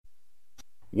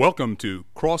Welcome to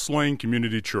Cross Lane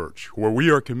Community Church, where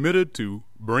we are committed to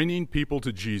bringing people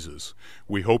to Jesus.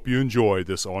 We hope you enjoy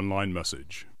this online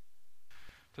message.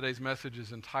 Today's message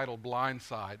is entitled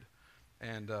Blindside,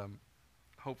 and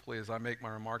hopefully as I make my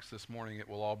remarks this morning, it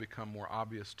will all become more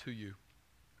obvious to you.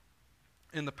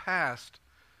 In the past,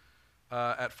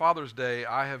 at Father's Day,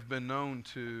 I have been known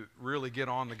to really get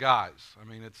on the guys. I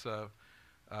mean, it's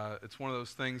one of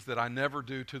those things that I never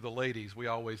do to the ladies. We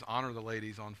always honor the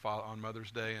ladies on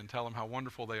Mother's Day and tell them how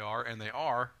wonderful they are, and they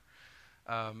are.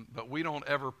 But we don't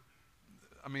ever.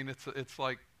 I mean, it's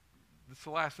like it's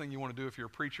the last thing you want to do if you're a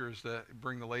preacher is to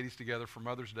bring the ladies together for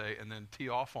Mother's Day and then tee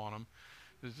off on them.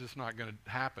 It's just not going to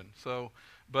happen. So,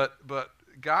 but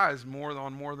guys,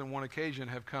 on more than one occasion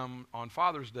have come on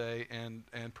Father's Day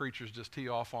and preachers just tee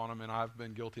off on them, and I've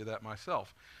been guilty of that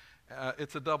myself.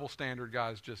 It's a double standard,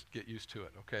 guys. Just get used to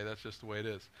it, okay? That's just the way it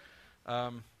is.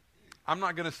 I'm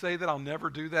not going to say that I'll never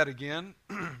do that again,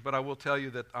 but I will tell you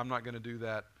that I'm not going to do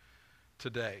that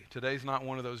today. Today's not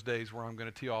one of those days where I'm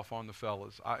going to tee off on the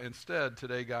fellas. Instead,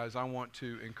 today, guys, I want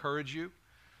to encourage you.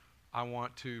 I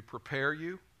want to prepare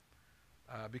you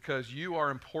because you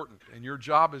are important, and your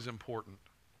job is important.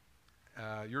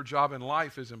 Your job in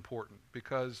life is important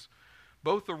because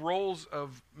both the roles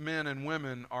of men and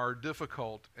women are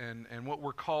difficult, and what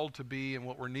we're called to be and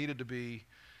what we're needed to be,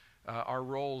 our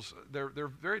roles, they're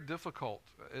very difficult.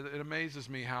 It amazes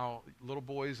me how little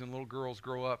boys and little girls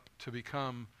grow up to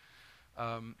become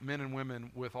men and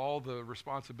women with all the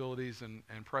responsibilities and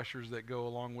pressures that go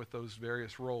along with those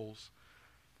various roles.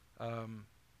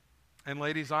 And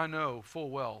ladies, I know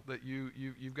full well that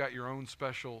you've got your own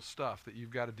special stuff that you've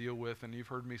got to deal with, and you've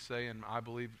heard me say, and I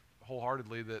believe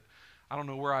wholeheartedly that I don't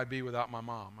know where I'd be without my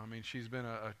mom. I mean, she's been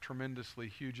a tremendously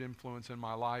huge influence in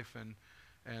my life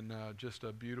and just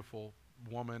a beautiful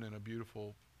woman and a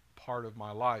beautiful part of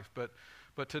my life.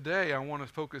 But today I want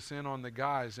to focus in on the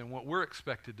guys and what we're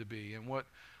expected to be and what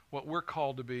we're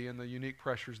called to be and the unique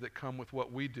pressures that come with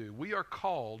what we do. We are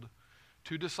called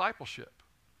to discipleship.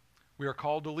 We are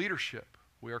called to leadership.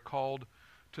 We are called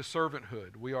to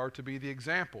servanthood. We are to be the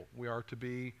example. We are to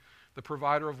be the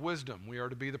provider of wisdom. We are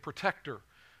to be the protector,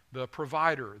 the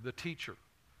provider, the teacher.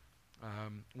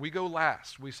 We go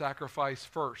last. We sacrifice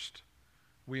first.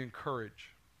 We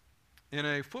encourage. In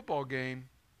a football game,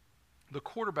 the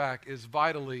quarterback is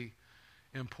vitally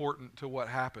important to what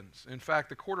happens. In fact,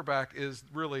 the quarterback is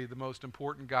really the most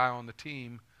important guy on the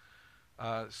team.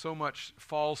 So much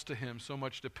falls to him. So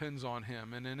much depends on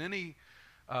him. And in any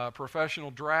professional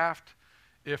draft,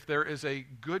 if there is a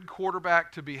good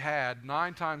quarterback to be had,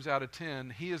 9 times out of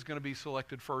 10, he is going to be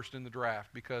selected first in the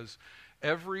draft because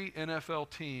every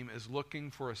NFL team is looking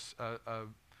for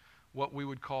what we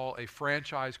would call a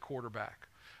franchise quarterback,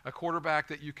 a quarterback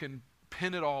that you can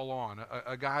pin it all on,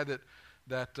 a guy that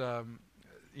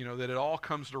it all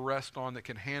comes to rest on, that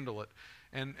can handle it.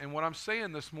 And what I'm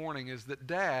saying this morning is that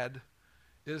Dad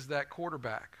is that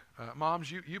quarterback.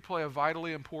 Moms, you play a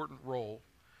vitally important role.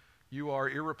 You are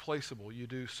irreplaceable. You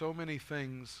do so many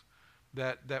things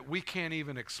that we can't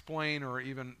even explain, or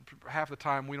even half the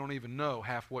time we don't even know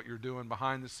half what you're doing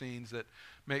behind the scenes that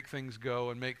make things go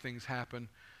and make things happen.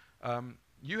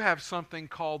 You have something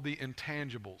called the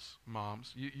intangibles,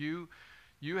 moms. You're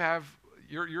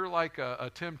like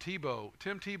a Tim Tebow.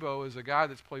 Tim Tebow is a guy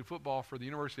that's played football for the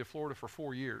University of Florida for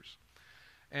 4 years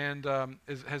and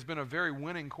has been a very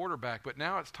winning quarterback, but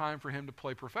now it's time for him to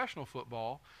play professional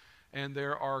football. And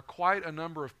there are quite a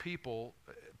number of people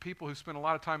who spend a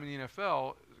lot of time in the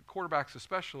NFL, quarterbacks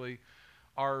especially,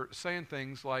 are saying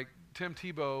things like Tim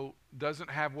Tebow doesn't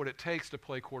have what it takes to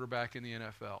play quarterback in the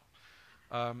NFL.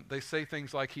 They say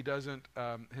things like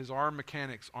his arm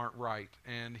mechanics aren't right,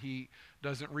 and he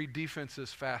doesn't read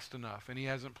defenses fast enough, and he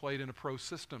hasn't played in a pro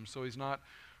system, so he's not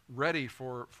ready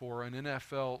for an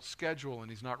NFL schedule,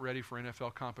 and he's not ready for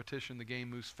NFL competition. The game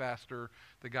moves faster,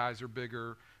 the guys are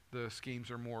bigger, the schemes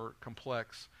are more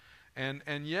complex.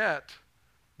 And yet,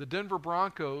 the Denver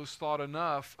Broncos thought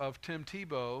enough of Tim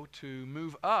Tebow to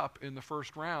move up in the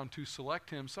first round to select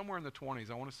him somewhere in the 20s.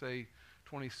 I want to say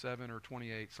 27 or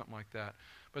 28, something like that.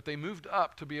 But they moved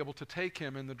up to be able to take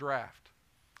him in the draft.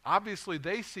 Obviously,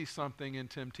 they see something in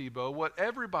Tim Tebow. What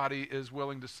everybody is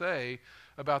willing to say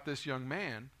about this young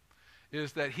man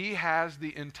is that he has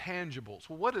the intangibles.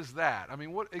 Well, what is that? I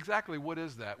mean, what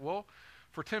is that? Well,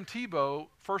 for Tim Tebow,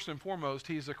 first and foremost,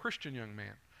 he's a Christian young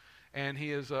man. And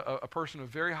he is a person of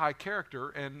very high character.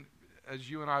 And as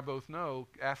you and I both know,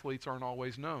 athletes aren't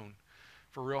always known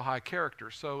for real high character.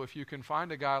 So if you can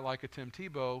find a guy like a Tim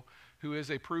Tebow who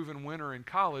is a proven winner in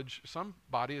college,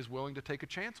 somebody is willing to take a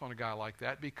chance on a guy like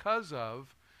that because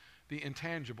of the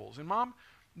intangibles. And Mom,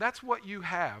 that's what you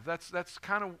have. That's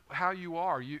kind of how you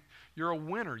are. You're a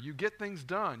winner. You get things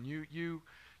done.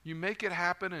 You make it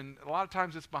happen, and a lot of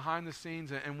times it's behind the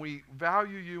scenes, and we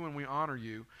value you and we honor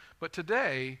you. But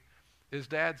today is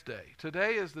Dad's Day.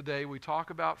 Today is the day we talk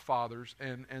about fathers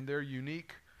and their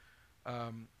unique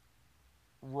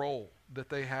role that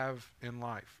they have in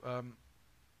life.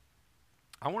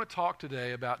 I want to talk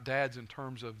today about dads in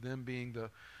terms of them being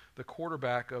the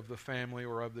quarterback of the family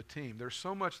or of the team. There's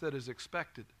so much that is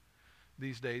expected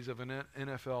these days of an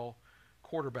NFL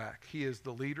quarterback. He is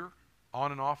the leader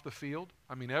on and off the field.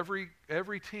 I mean,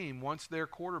 every team wants their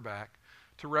quarterback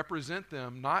to represent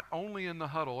them not only in the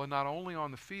huddle and not only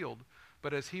on the field,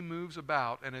 but as he moves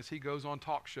about and as he goes on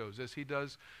talk shows, as he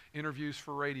does interviews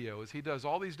for radio, as he does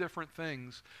all these different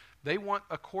things. They want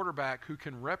a quarterback who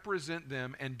can represent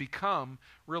them and become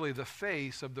really the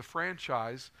face of the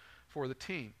franchise for the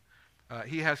team.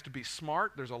 He has to be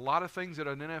smart. There's a lot of things that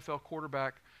an NFL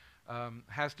quarterback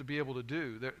has to be able to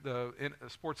do. In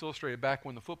Sports Illustrated, back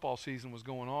when the football season was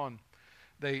going on,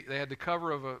 they had the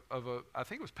cover of a I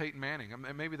think it was Peyton Manning. I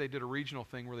mean, maybe they did a regional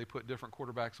thing where they put different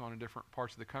quarterbacks on in different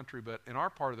parts of the country, but in our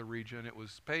part of the region, it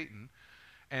was Peyton.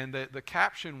 And the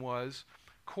caption was,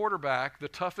 "Quarterback, the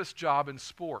toughest job in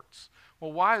sports."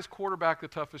 Well, why is quarterback the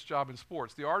toughest job in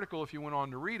sports? The article, if you went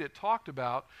on to read it, talked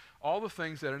about all the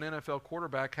things that an NFL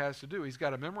quarterback has to do. He's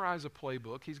got to memorize a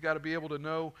playbook. He's got to be able to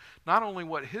know not only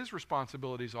what his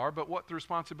responsibilities are, but what the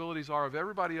responsibilities are of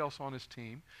everybody else on his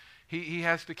team. He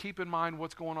has to keep in mind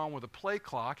what's going on with the play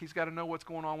clock. He's got to know what's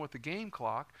going on with the game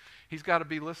clock. He's got to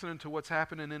be listening to what's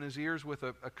happening in his ears with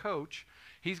a coach.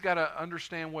 He's got to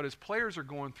understand what his players are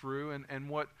going through and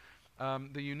what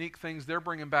the unique things they're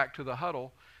bringing back to the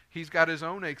huddle. He's got his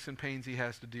own aches and pains he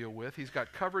has to deal with. He's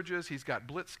got coverages. He's got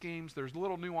blitz schemes. There's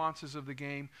little nuances of the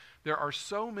game. There are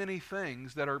so many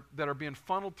things that are being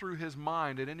funneled through his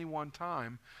mind at any one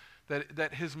time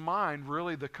that his mind,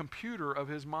 really the computer of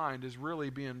his mind, is really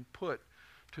being put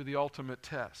to the ultimate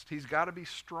test. He's got to be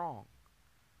strong.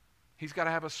 He's got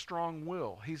to have a strong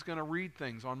will. He's going to read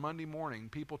things on Monday morning,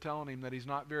 people telling him that he's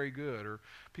not very good, or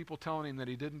people telling him that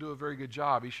he didn't do a very good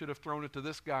job. He should have thrown it to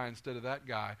this guy instead of that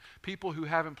guy. People who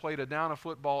haven't played a down of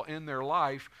football in their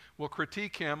life will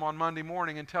critique him on Monday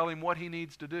morning and tell him what he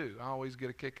needs to do. I always get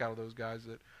a kick out of those guys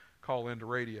that call into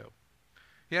radio.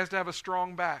 He has to have a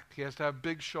strong back. He has to have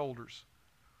big shoulders.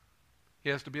 He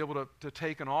has to be able to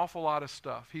take an awful lot of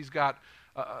stuff. He's got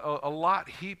a lot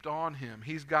heaped on him.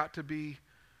 He's got to be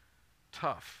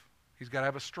tough. He's got to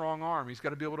have a strong arm. He's got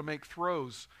to be able to make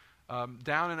throws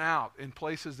down and out in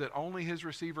places that only his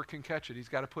receiver can catch it. He's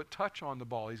got to put touch on the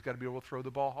ball. He's got to be able to throw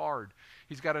the ball hard.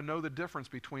 He's got to know the difference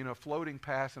between a floating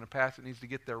pass and a pass that needs to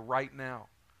get there right now.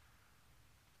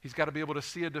 He's got to be able to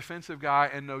see a defensive guy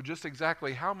and know just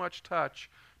exactly how much touch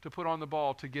to put on the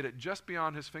ball to get it just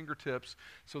beyond his fingertips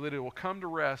so that it will come to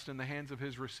rest in the hands of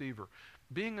his receiver.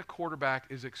 Being a quarterback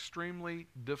is extremely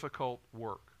difficult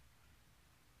work.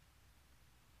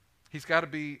 He's got to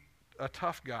be a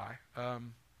tough guy.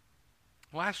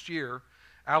 Last year,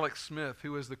 Alex Smith,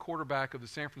 who is the quarterback of the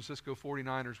San Francisco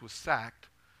 49ers, was sacked.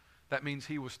 That means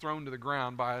he was thrown to the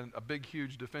ground by a big,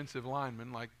 huge defensive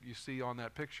lineman like you see on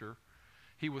that picture.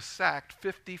 He was sacked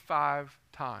 55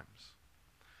 times.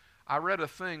 I read a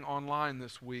thing online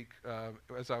this week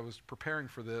as I was preparing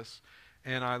for this,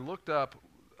 and I looked up,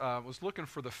 was looking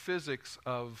for the physics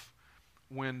of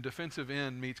when defensive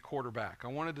end meets quarterback. I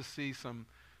wanted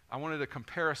a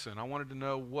comparison. I wanted to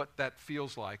know what that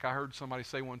feels like. I heard somebody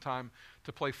say one time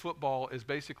to play football is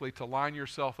basically to line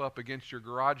yourself up against your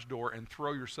garage door and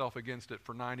throw yourself against it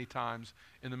for 90 times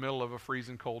in the middle of a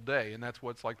freezing cold day, and that's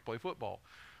what it's like to play football.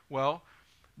 Well,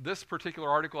 this particular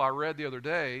article I read the other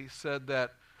day said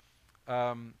that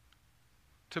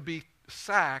to be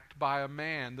sacked by a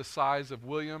man the size of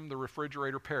William the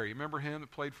Refrigerator Perry. You remember him that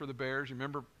played for the Bears? You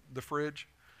remember the fridge?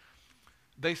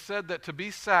 They said that to be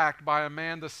sacked by a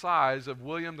man the size of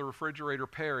William the Refrigerator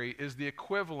Perry is the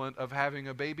equivalent of having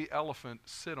a baby elephant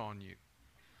sit on you.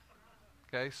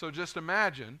 Okay, so just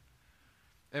imagine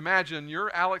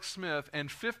you're Alex Smith, and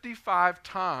 55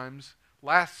 times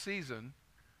last season,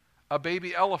 a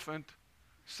baby elephant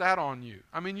sat on you.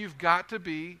 I mean, you've got to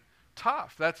be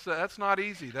tough. That's not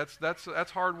easy.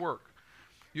 That's hard work.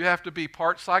 You have to be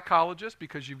part psychologist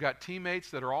because you've got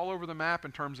teammates that are all over the map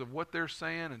in terms of what they're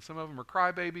saying, and some of them are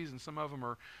crybabies, and some of them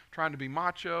are trying to be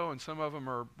macho, and some of them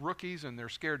are rookies and they're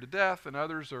scared to death, and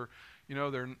others are,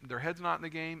 their head's not in the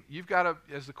game. You've got to,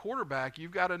 as the quarterback,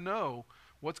 you've got to know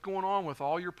what's going on with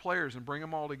all your players and bring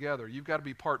them all together. You've got to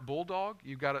be part bulldog.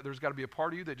 There's got to be a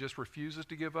part of you that just refuses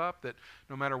to give up, that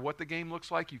no matter what the game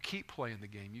looks like, you keep playing the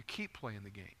game. You keep playing the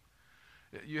game.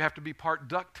 You have to be part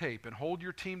duct tape and hold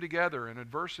your team together in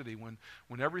adversity when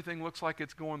everything looks like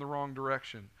it's going the wrong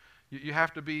direction. You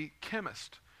have to be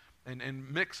chemist and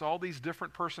mix all these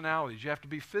different personalities. You have to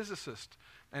be physicist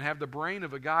and have the brain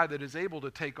of a guy that is able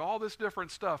to take all this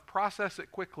different stuff, process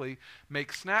it quickly,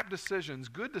 make snap decisions,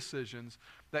 good decisions,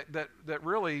 that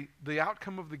really the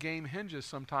outcome of the game hinges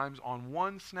sometimes on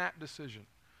one snap decision.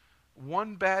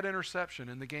 One bad interception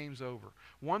and the game's over.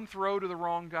 One throw to the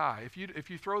wrong guy. If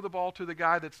you throw the ball to the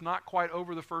guy that's not quite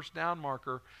over the first down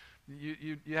marker,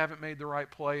 you haven't made the right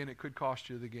play and it could cost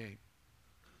you the game.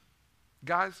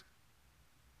 Guys,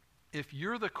 if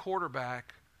you're the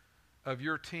quarterback of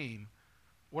your team,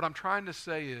 what I'm trying to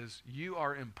say is you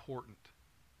are important.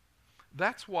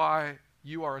 That's why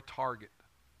you are a target.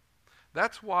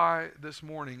 That's why this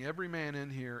morning every man in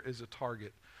here is a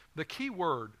target. The key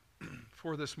word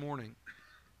for this morning,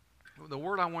 the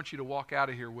word I want you to walk out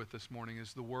of here with this morning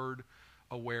is the word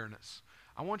awareness.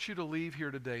 I want you to leave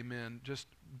here today, men, just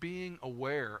being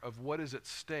aware of what is at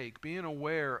stake, being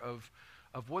aware of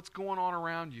what's going on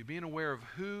around you, being aware of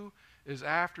who is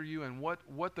after you and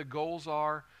what the goals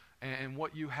are and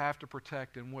what you have to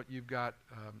protect and what you've got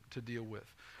to deal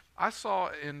with. I saw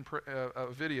in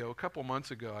a video a couple months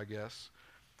ago, I guess,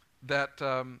 that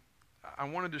I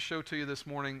wanted to show to you this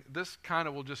morning. This kind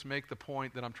of will just make the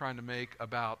point that I'm trying to make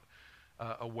about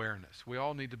awareness. We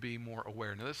all need to be more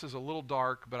aware. Now, this is a little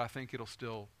dark, but I think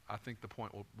the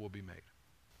point will be made.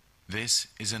 This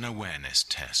is an awareness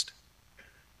test.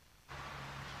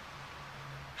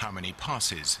 How many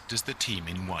passes does the team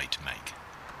in white make?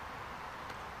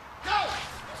 Go!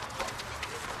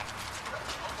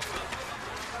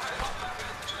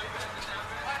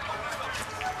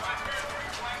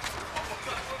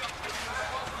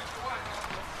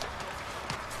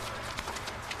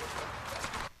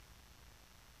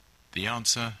 The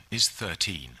answer is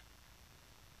 13.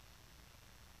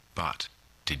 But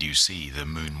did you see the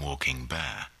moonwalking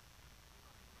bear?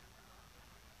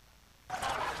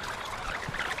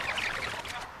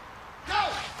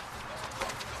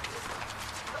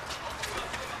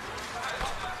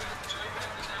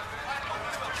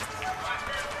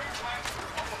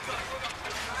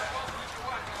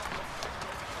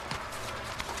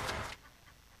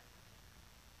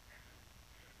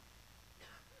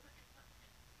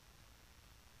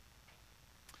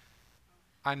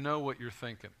 I know what you're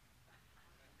thinking.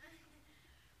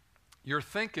 You're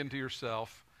thinking to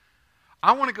yourself,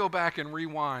 I want to go back and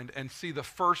rewind and see the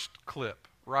first clip,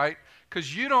 right?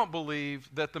 Because you don't believe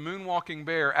that the moonwalking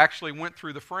bear actually went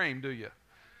through the frame, do you?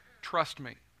 Trust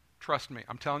me.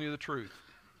 I'm telling you the truth.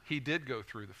 He did go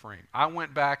through the frame. I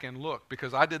went back and looked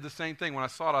because I did the same thing. When I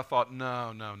saw it, I thought,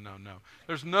 no.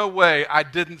 There's no way I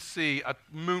didn't see a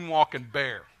moonwalking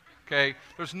bear, okay?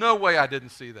 There's no way I didn't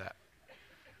see that.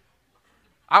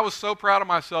 I was so proud of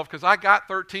myself because I got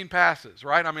 13 passes,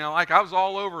 right? I mean, I was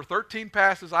all over 13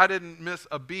 passes. I didn't miss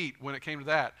a beat when it came to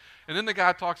that. And then the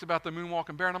guy talks about the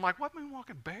moonwalking bear, and I'm like, what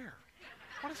moonwalking bear?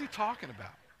 What is he talking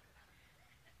about?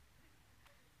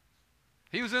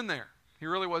 He was in there. He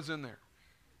really was in there.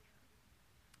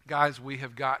 Guys, we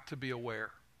have got to be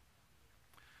aware.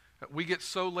 We get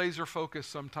so laser focused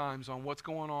sometimes on what's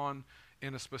going on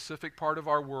in a specific part of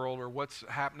our world or what's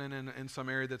happening in some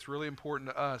area that's really important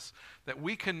to us, that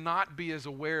we cannot be as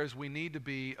aware as we need to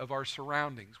be of our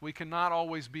surroundings. We cannot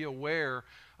always be aware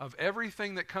of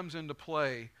everything that comes into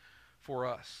play for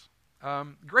us.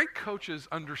 Great coaches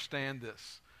understand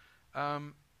this.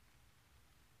 I've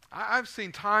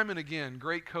seen time and again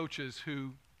great coaches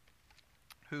who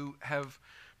have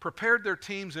prepared their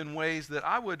teams in ways that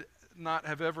I would not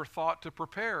have ever thought to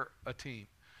prepare a team.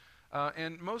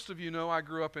 And most of you know I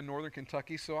grew up in northern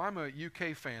Kentucky, so I'm a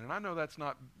UK fan. And I know that's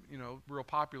not, real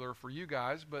popular for you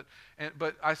guys, but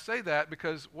I say that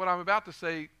because what I'm about to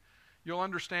say, you'll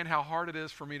understand how hard it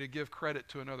is for me to give credit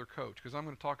to another coach, because I'm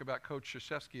going to talk about Coach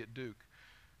Krzyzewski at Duke,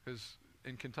 because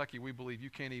in Kentucky we believe you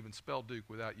can't even spell Duke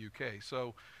without UK.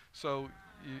 So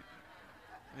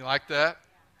you like that?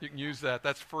 You can use that.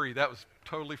 That's free. That was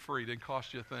totally free. Didn't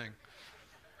cost you a thing.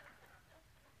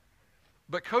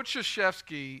 But Coach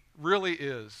Krzyzewski really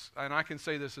is, and I can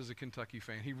say this as a Kentucky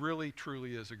fan, he really,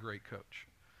 truly is a great coach.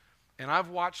 And I've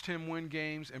watched him win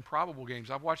games, improbable games.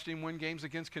 I've watched him win games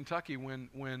against Kentucky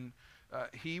when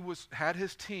he had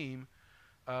his team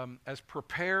as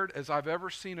prepared as I've ever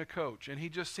seen a coach. And he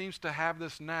just seems to have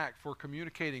this knack for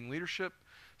communicating leadership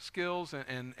skills,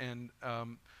 and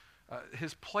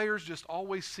his players just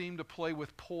always seem to play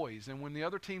with poise. And when the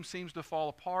other team seems to fall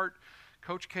apart,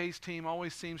 Coach K's team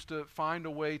always seems to find a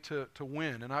way to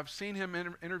win. And I've seen him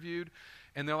interviewed,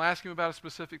 And they'll ask him about a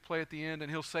specific play at the end,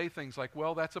 and he'll say things like,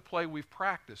 well, that's a play we've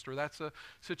practiced, or that's a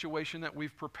situation that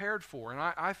we've prepared for. And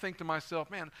I think to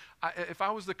myself, man, if I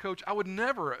was the coach, I would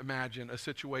never imagine a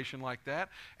situation like that.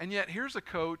 And yet here's a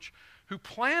coach who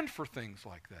planned for things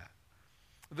like that.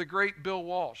 The great Bill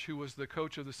Walsh, who was the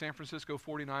coach of the San Francisco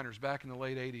 49ers back in the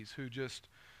late 80s, who just,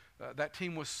 that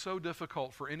team was so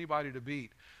difficult for anybody to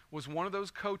beat, was one of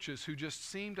those coaches who just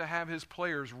seemed to have his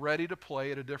players ready to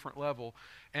play at a different level.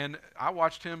 And I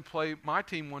watched him play my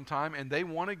team one time, and they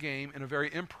won a game in a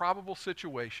very improbable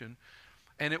situation.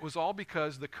 And it was all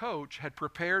because the coach had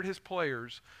prepared his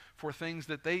players for things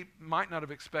that they might not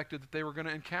have expected that they were going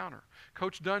to encounter.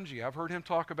 Coach Dungy, I've heard him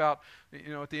talk about,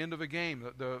 at the end of a game,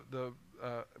 the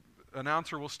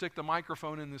announcer will stick the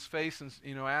microphone in his face and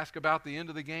ask about the end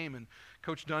of the game, and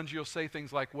Coach Dungy will say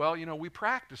things like, well, we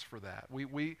practice for that.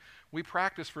 We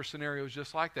practice for scenarios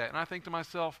just like that. And I think to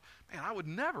myself, man, I would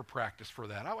never practice for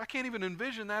that. I can't even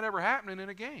envision that ever happening in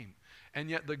a game. And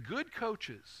yet the good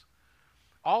coaches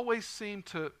always seem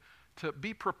to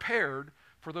be prepared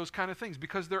for those kind of things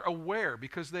because they're aware,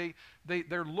 because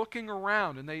they're looking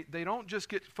around, and they don't just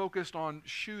get focused on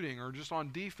shooting or just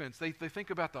on defense. They think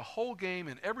about the whole game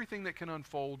and everything that can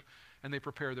unfold, and they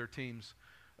prepare their teams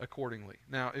accordingly.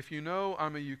 Now, if you know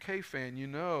I'm a UK fan, you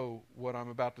know what I'm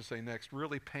about to say next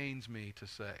really pains me to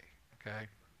say, okay?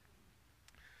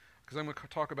 Because I'm going to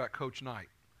talk about Coach Knight.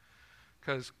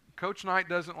 Because Coach Knight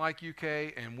doesn't like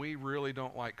UK, and we really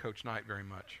don't like Coach Knight very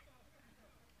much.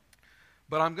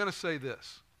 But I'm going to say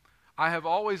this. I have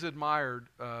always admired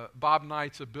Bob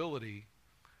Knight's ability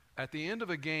at the end of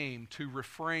a game to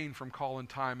refrain from calling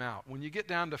timeout. When you get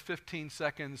down to 15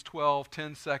 seconds, 12,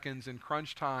 10 seconds in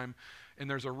crunch time, and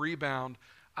there's a rebound,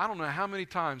 I don't know how many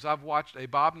times I've watched a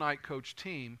Bob Knight coach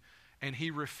team and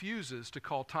he refuses to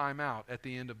call timeout at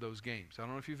the end of those games. I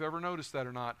don't know if you've ever noticed that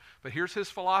or not, but here's his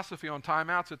philosophy on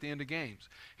timeouts at the end of games.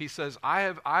 He says,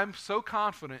 I'm so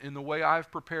confident in the way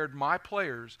I've prepared my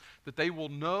players that they will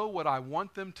know what I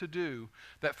want them to do,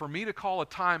 that for me to call a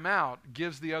timeout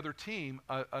gives the other team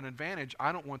an advantage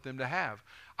I don't want them to have.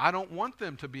 I don't want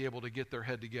them to be able to get their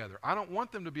head together. I don't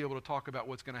want them to be able to talk about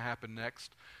what's going to happen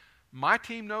next. My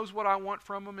team knows what I want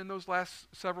from them in those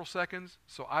last several seconds,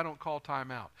 so I don't call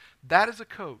timeout. That is a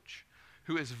coach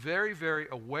who is very, very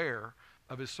aware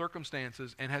of his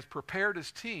circumstances and has prepared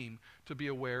his team to be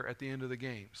aware at the end of the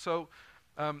game. So,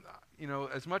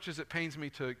 as much as it pains me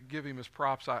to give him his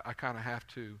props, I kind of have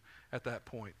to at that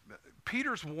point.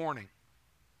 Peter's warning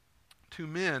to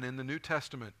men in the New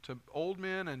Testament, to old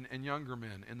men and younger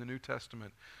men in the New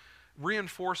Testament,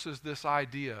 reinforces this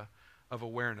idea of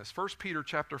awareness. 1 Peter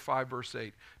chapter 5, verse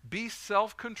 8. Be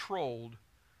self-controlled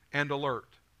and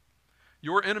alert.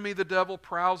 Your enemy, the devil,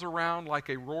 prowls around like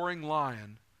a roaring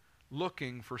lion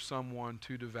looking for someone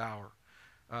to devour.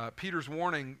 Peter's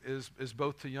warning is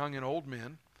both to young and old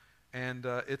men, and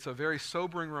it's a very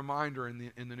sobering reminder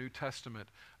in the New Testament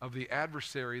of the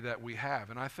adversary that we have.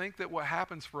 And I think that what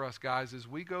happens for us, guys, is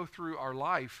we go through our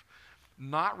life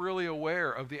not really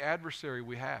aware of the adversary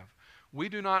we have. We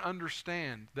do not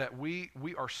understand that we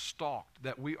are stalked,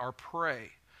 that we are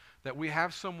prey, that we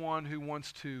have someone who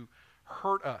wants to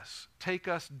hurt us, take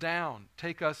us down,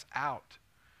 take us out.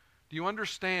 Do you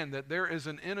understand that there is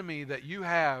an enemy that you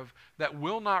have that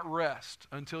will not rest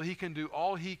until he can do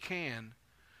all he can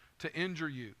to injure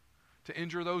you, to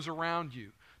injure those around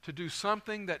you, to do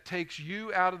something that takes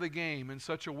you out of the game in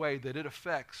such a way that it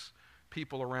affects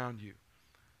people around you?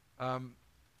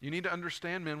 You need to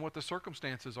understand, men, what the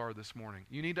circumstances are this morning.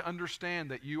 You need to understand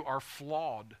that you are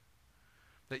flawed,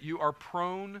 that you are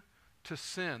prone to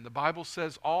sin. The Bible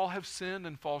says all have sinned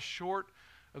and fall short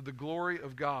of the glory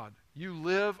of God. You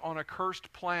live on a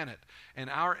cursed planet,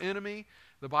 and our enemy,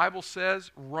 the Bible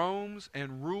says, roams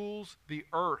and rules the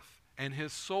earth, and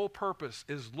his sole purpose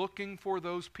is looking for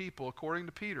those people, according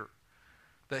to Peter,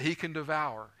 that he can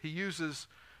devour. He uses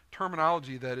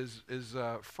terminology that is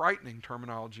frightening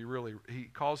terminology, really. He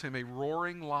calls him a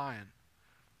roaring lion.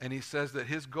 And he says that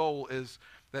his goal is,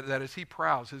 that as he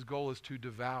prowls, his goal is to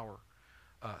devour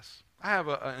us. I have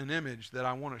an image that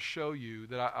I want to show you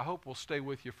that I hope will stay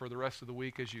with you for the rest of the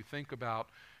week as you think about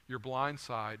your blind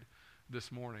side this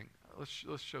morning.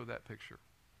 Let's show that picture.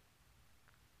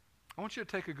 I want you to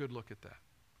take a good look at that.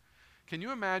 Can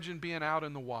you imagine being out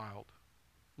in the wild,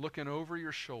 looking over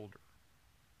your shoulder,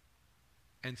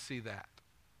 and see that?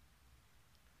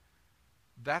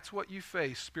 That's what you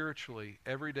face spiritually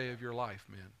every day of your life,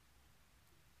 men.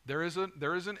 There is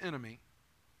an enemy,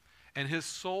 and his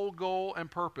sole goal and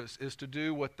purpose is to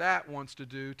do what that wants to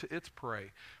do to its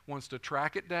prey. Wants to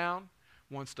track it down,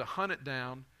 wants to hunt it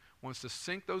down, wants to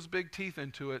sink those big teeth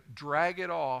into it, drag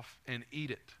it off, and eat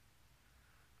it.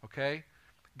 Okay?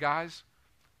 Guys,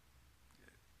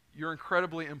 you're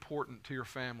incredibly important to your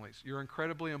families. You're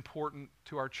incredibly important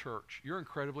to our church. You're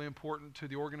incredibly important to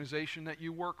the organization that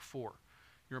you work for.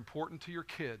 You're important to your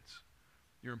kids.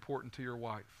 You're important to your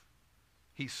wife.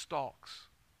 He stalks.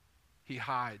 He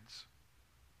hides.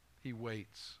 He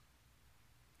waits.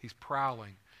 He's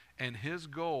prowling. And his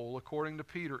goal, according to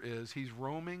Peter, is he's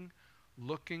roaming,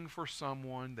 looking for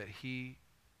someone that he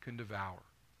can devour.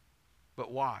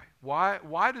 But why?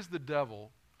 Why does the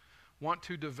devil want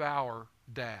to devour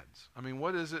dads? I mean,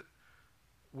 what is it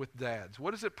with dads?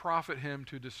 What does it profit him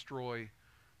to destroy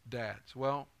dads?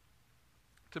 Well,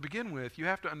 to begin with, you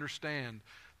have to understand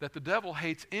that the devil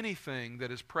hates anything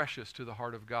that is precious to the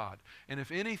heart of God. And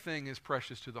if anything is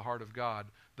precious to the heart of God,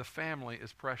 the family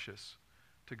is precious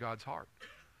to God's heart.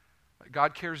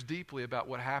 God cares deeply about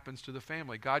what happens to the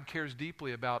family. God cares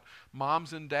deeply about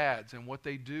moms and dads and what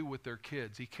they do with their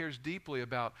kids. He cares deeply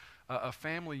about a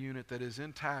family unit that is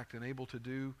intact and able to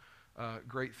do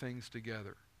great things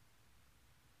together.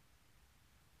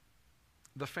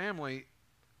 The family,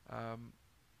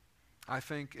 I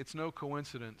think it's no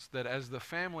coincidence that as the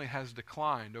family has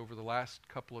declined over the last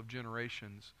couple of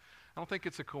generations, I don't think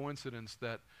it's a coincidence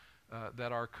that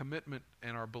our commitment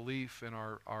and our belief and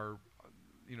our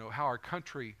how our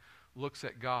country looks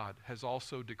at God has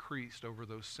also decreased over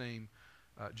those same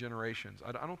generations.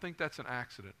 I don't think that's an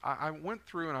accident. I went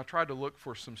through and I tried to look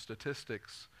for some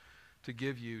statistics to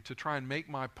give you to try and make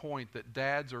my point that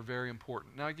dads are very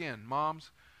important. Now again,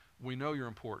 moms, we know you're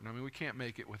important. I mean, we can't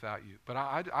make it without you. But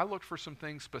I looked for some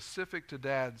things specific to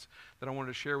dads that I wanted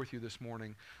to share with you this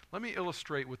morning. Let me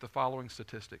illustrate with the following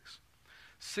statistics.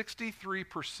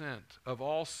 63% of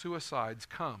all suicides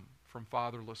come from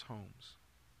fatherless homes.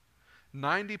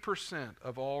 90%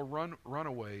 of all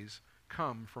runaways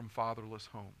come from fatherless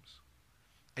homes.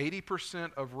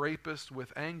 80% of rapists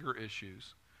with anger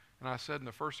issues, and I said in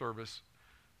the first service,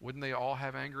 wouldn't they all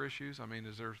have anger issues? I mean,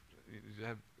 is you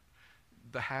have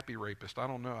the happy rapist? I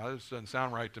don't know. That just doesn't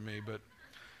sound right to me, but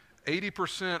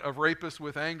 80% of rapists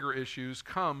with anger issues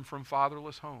come from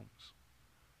fatherless homes.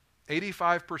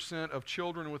 85% of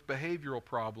children with behavioral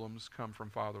problems come from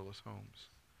fatherless homes.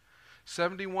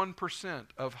 71%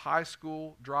 of high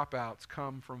school dropouts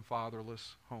come from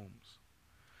fatherless homes.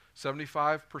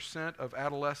 75% of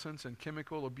adolescents in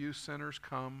chemical abuse centers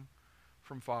come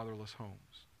from fatherless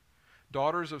homes.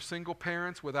 Daughters of single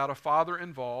parents without a father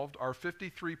involved are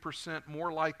 53%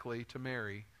 more likely to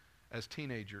marry as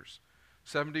teenagers,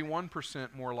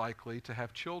 71% more likely to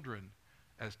have children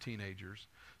as teenagers,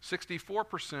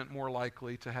 64% more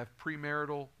likely to have a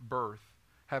premarital birth,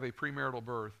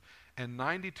 and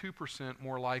 92%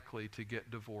 more likely to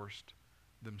get divorced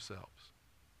themselves.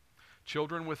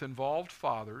 Children with involved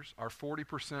fathers are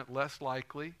 40% less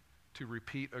likely to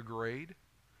repeat a grade,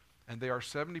 and they are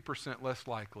 70% less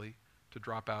likely to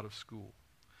drop out of school.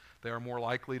 They are more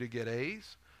likely to get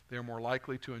A's. They are more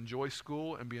likely to enjoy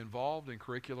school and be involved in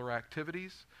curricular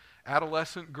activities.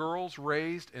 Adolescent girls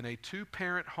raised in a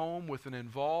two-parent home with an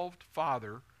involved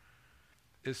father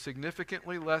is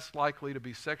significantly less likely to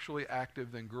be sexually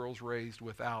active than girls raised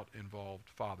without involved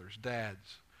fathers.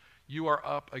 Dads, you are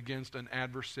up against an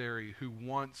adversary who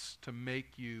wants to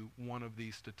make you one of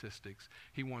these statistics.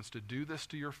 He wants to do this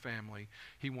to your family.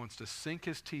 He wants to sink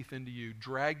his teeth into you,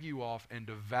 drag you off, and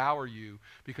devour you,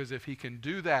 because if he can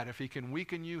do that, if he can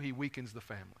weaken you, he weakens the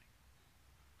family.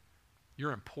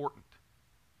 You're important.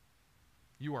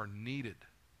 You are needed.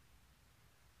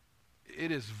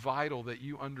 It is vital that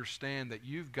you understand that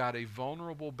you've got a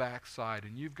vulnerable backside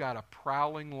and you've got a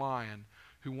prowling lion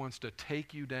who wants to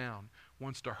take you down,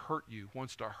 wants to hurt you,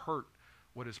 wants to hurt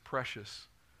what is precious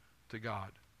to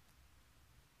God.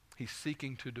 He's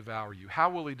seeking to devour you. How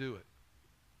will he do it?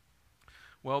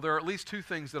 Well, there are at least two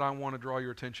things that I want to draw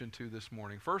your attention to this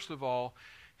morning. First of all,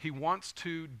 he wants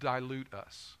to dilute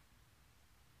us.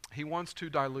 He wants to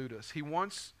dilute us.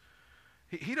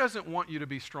 He doesn't want you to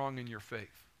be strong in your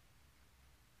faith.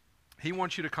 He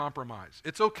wants you to compromise.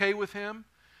 It's okay with him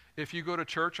if you go to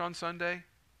church on Sunday.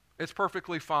 It's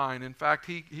perfectly fine. In fact,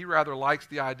 he rather likes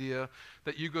the idea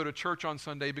that you go to church on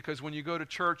Sunday, because when you go to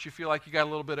church, you feel like you got a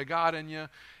little bit of God in you,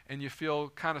 and you feel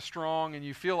kind of strong, and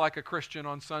you feel like a Christian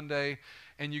on Sunday,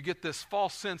 and you get this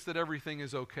false sense that everything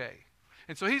is okay.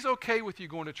 And so he's okay with you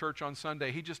going to church on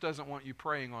Sunday. He just doesn't want you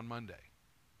praying on Monday.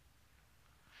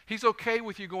 He's okay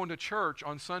with you going to church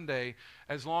on Sunday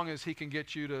as long as he can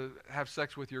get you to have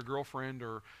sex with your girlfriend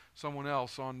or someone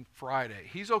else on Friday.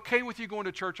 He's okay with you going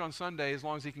to church on Sunday as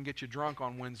long as he can get you drunk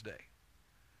on Wednesday.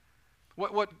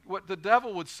 What the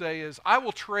devil would say is, I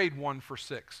will trade 1 for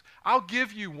 6. I'll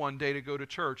give you 1 day to go to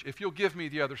church if you'll give me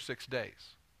the other 6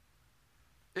 days.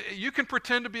 You can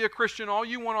pretend to be a Christian all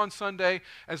you want on Sunday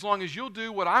as long as you'll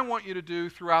do what I want you to do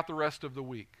throughout the rest of the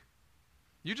week.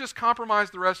 You just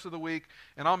compromise the rest of the week,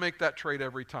 and I'll make that trade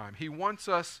every time. He wants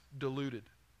us diluted.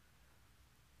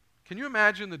 Can you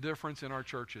imagine the difference in our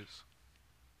churches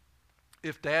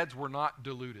if dads were not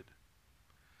diluted?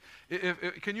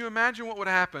 Can you imagine what would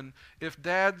happen if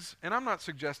dads, and I'm not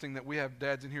suggesting that we have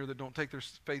dads in here that don't take their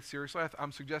faith seriously.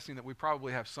 I'm suggesting that we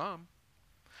probably have some.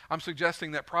 I'm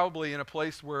suggesting that probably in a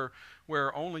place where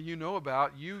only you know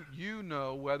about, you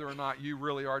know whether or not you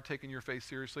really are taking your faith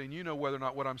seriously, and you know whether or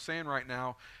not what I'm saying right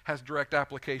now has direct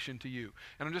application to you.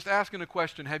 And I'm just asking a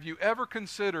question. Have you ever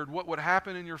considered what would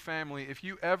happen in your family if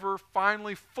you ever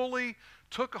finally fully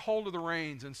took a hold of the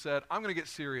reins and said, I'm going to get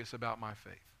serious about my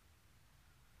faith?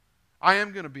 I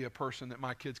am going to be a person that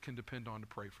my kids can depend on to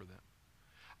pray for them.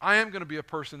 I am going to be a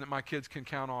person that my kids can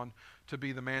count on to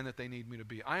be the man that they need me to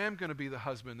be. I am going to be the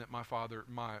husband that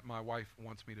my wife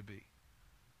wants me to be.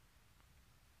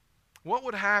 What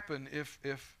would happen if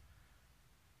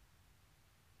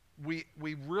we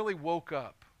really woke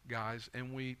up, guys,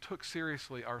 and we took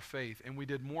seriously our faith and we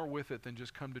did more with it than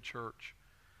just come to church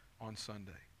on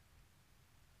Sunday?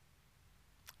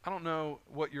 I don't know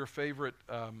what your favorite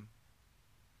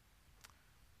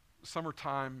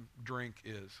summertime drink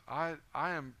is. I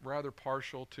am rather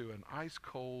partial to an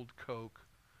ice-cold Coke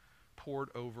poured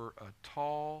over a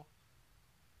tall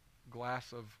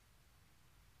glass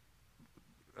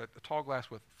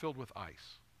filled with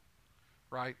ice.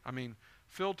 Right? I mean,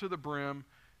 filled to the brim,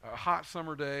 a hot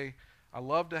summer day. I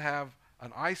love to have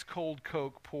an ice-cold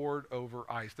Coke poured over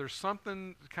ice. There's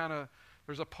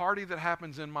a party that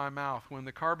happens in my mouth when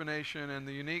the carbonation and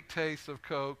the unique taste of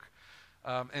Coke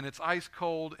and it's ice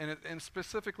cold, and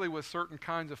specifically with certain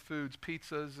kinds of foods,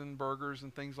 pizzas and burgers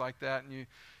and things like that, and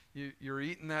you're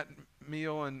eating that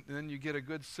meal, and then you get a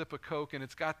good sip of Coke, and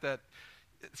it's got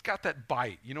that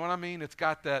bite. You know what I mean? It's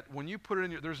got that when you put it in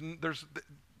your there's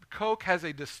Coke has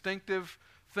a distinctive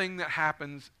thing that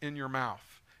happens in your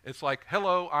mouth. It's like,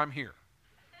 hello, I'm here.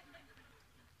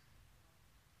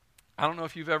 I don't know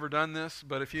if you've ever done this,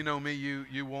 but if you know me,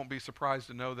 you won't be surprised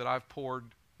to know that I've poured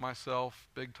myself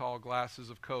big tall glasses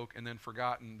of Coke and then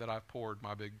forgotten that I've poured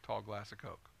my big tall glass of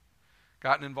Coke.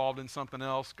 Gotten involved in something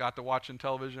else, got to watching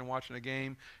television, watching a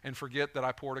game, and forget that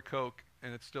I poured a Coke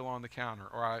and it's still on the counter.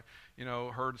 Or I,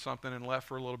 heard something and left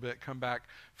for a little bit, come back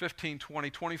 15, 20,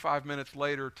 25 minutes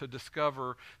later to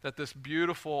discover that this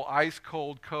beautiful ice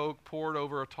cold Coke poured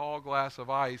over a tall glass of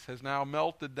ice has now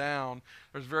melted down.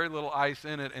 There's very little ice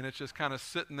in it, and it's just kind of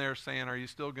sitting there saying, are you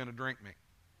still going to drink me?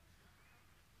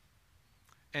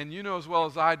 And you know as well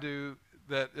as I do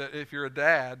that if you're a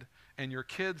dad and your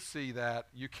kids see that,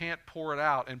 you can't pour it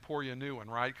out and pour you a new one,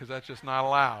 right? Because that's just not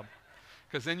allowed.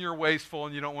 Because then you're wasteful,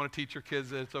 and you don't want to teach your kids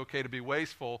that it's okay to be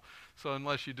wasteful. So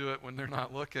unless you do it when they're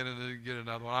not looking and then get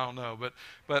another one, I don't know.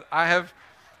 But I have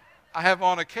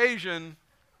on occasion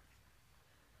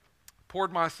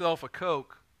poured myself a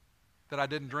Coke that I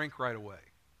didn't drink right away,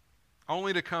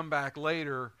 only to come back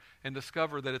later and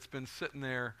discover that it's been sitting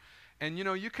there. And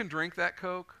you can drink that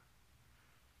Coke.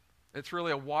 It's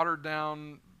really a watered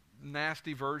down,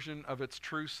 nasty version of its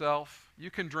true self. You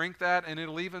can drink that, and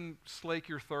it'll even slake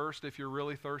your thirst if you're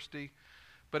really thirsty.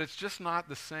 But it's just not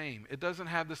the same. It doesn't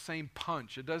have the same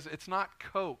punch. It's not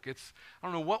Coke. I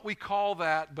don't know what we call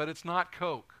that, but it's not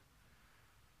Coke.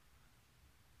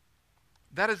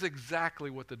 That is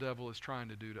exactly what the devil is trying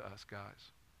to do to us,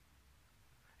 guys.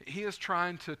 He is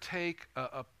trying to take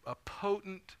a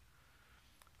potent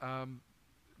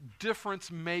difference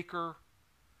maker,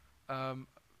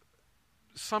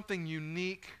 something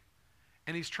unique,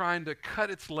 and he's trying to cut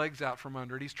its legs out from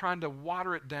under it. He's trying to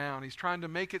water it down. He's trying to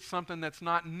make it something that's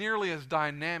not nearly as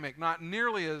dynamic, not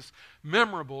nearly as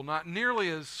memorable, not nearly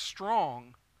as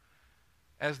strong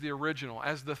as the original,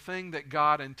 as the thing that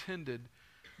God intended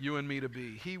you and me to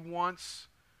be. He wants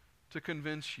to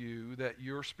convince you that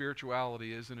your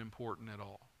spirituality isn't important at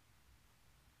all.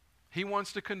 He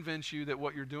wants to convince you that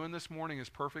what you're doing this morning is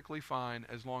perfectly fine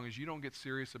as long as you don't get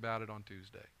serious about it on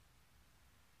Tuesday.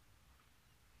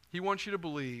 He wants you to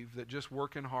believe that just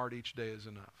working hard each day is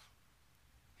enough.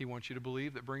 He wants you to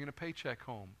believe that bringing a paycheck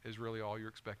home is really all you're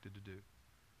expected to do.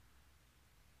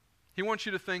 He wants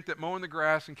you to think that mowing the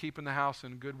grass and keeping the house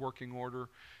in good working order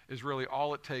is really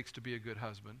all it takes to be a good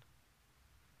husband.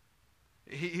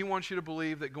 He wants you to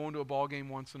believe that going to a ball game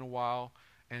once in a while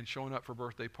and showing up for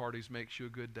birthday parties makes you a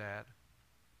good dad.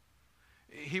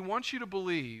 He wants you to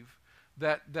believe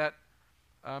that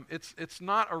it's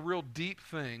not a real deep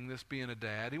thing, this being a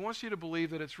dad. He wants you to believe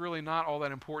that it's really not all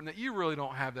that important, that you really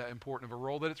don't have that important of a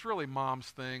role, that it's really mom's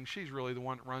thing. She's really the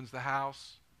one that runs the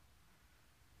house.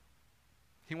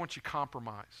 He wants you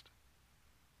compromised.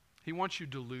 He wants you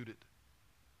diluted.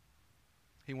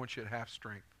 He wants you at half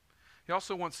strength. He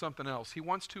also wants something else. He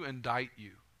wants to indict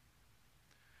you.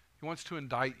 He wants to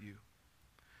indict you.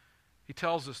 He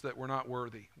tells us that we're not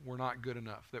worthy, we're not good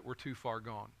enough, that we're too far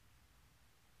gone,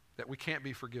 that we can't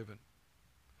be forgiven,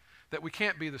 that we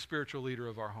can't be the spiritual leader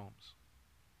of our homes.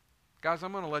 Guys,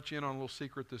 I'm going to let you in on a little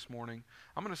secret this morning.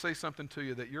 I'm going to say something to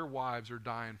you that your wives are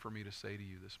dying for me to say to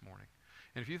you this morning.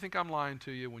 And if you think I'm lying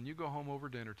to you, when you go home over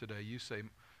dinner today, you say,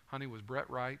 honey, was Brett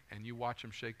right? And you watch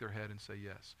them shake their head and say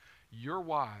yes. Your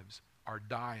wives are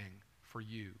dying for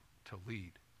you to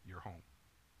lead your home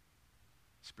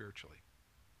spiritually.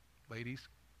 Ladies?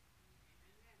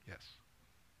 Yes.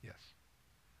 Yes.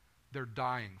 They're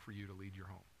dying for you to lead your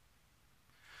home.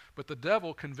 But the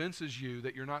devil convinces you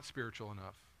that you're not spiritual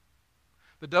enough.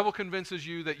 The devil convinces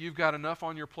you that you've got enough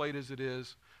on your plate as it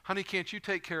is. Honey, can't you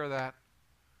take care of that?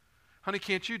 Honey,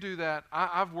 can't you do that?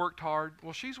 I've worked hard.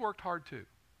 Well, she's worked hard too.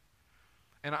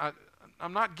 And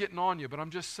I'm not getting on you, but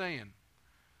I'm just saying,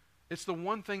 it's the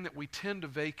one thing that we tend to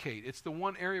vacate. It's the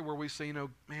one area where we say,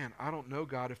 man, I don't know,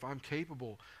 God, if I'm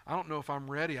capable. I don't know if I'm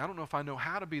ready. I don't know if I know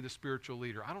how to be the spiritual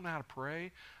leader. I don't know how to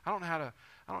pray. I don't know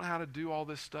how to do all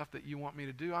this stuff that you want me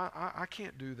to do. I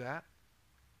can't do that.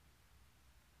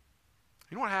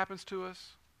 You know what happens to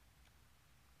us?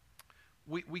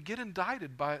 We get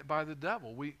indicted by the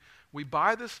devil. We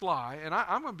buy this lie, and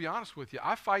I'm going to be honest with you.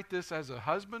 I fight this as a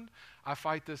husband. I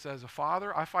fight this as a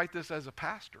father. I fight this as a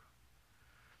pastor.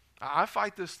 I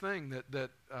fight this thing that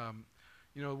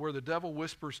where the devil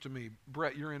whispers to me,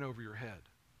 Brett, you're in over your head.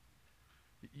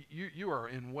 You are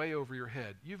in way over your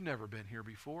head. You've never been here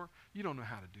before. You don't know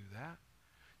how to do that.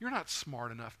 You're not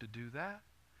smart enough to do that.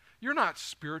 You're not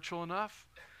spiritual enough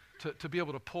to be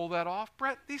able to pull that off.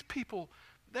 Brett, these people,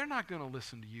 they're not going to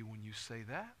listen to you when you say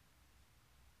that.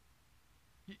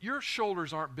 Your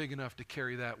shoulders aren't big enough to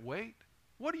carry that weight.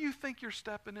 What do you think you're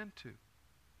stepping into?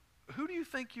 Who do you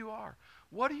think you are?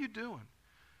 What are you doing?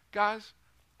 Guys,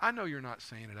 I know you're not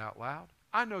saying it out loud.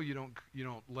 I know you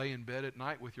don't lay in bed at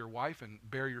night with your wife and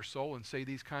bare your soul and say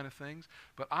these kind of things.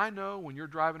 But I know when you're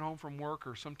driving home from work,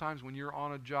 or sometimes when you're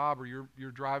on a job, or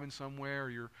you're driving somewhere, or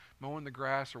you're mowing the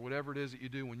grass, or whatever it is that you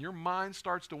do, when your mind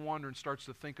starts to wander and starts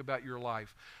to think about your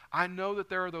life, I know that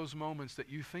there are those moments that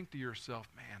you think to yourself,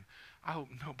 man, I hope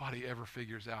nobody ever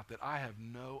figures out that I have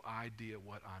no idea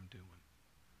what I'm doing.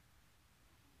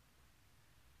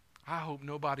 I hope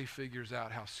nobody figures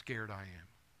out how scared I am.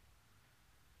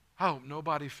 I hope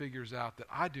nobody figures out that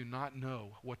I do not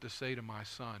know what to say to my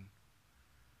son.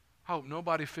 I hope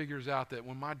nobody figures out that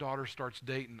when my daughter starts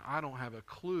dating, I don't have a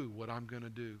clue what I'm going to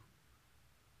do.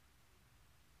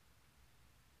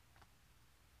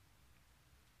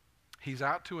 He's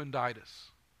out to indict us.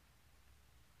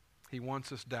 He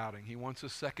wants us doubting. He wants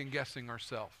us second-guessing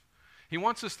ourselves. He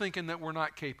wants us thinking that we're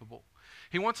not capable.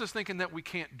 He wants us thinking that we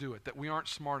can't do it, that we aren't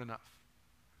smart enough,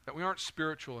 that we aren't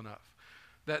spiritual enough,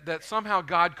 that somehow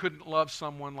God couldn't love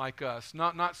someone like us,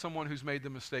 not someone who's made the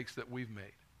mistakes that we've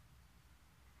made.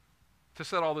 To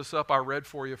set all this up, I read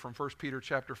for you from 1 Peter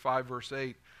chapter 5, verse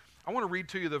 8. I want to read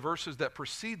to you the verses that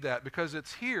precede that, because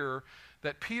it's here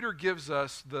that Peter gives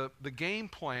us the game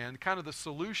plan, kind of the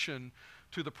solution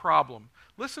to the problem.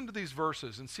 Listen to these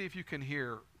verses and see if you can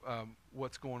hear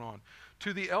what's going on.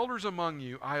 To the elders among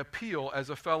you, I appeal as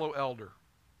a fellow elder,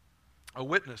 a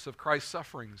witness of Christ's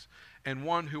sufferings, and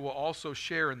one who will also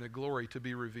share in the glory to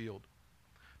be revealed.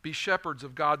 Be shepherds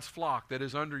of God's flock that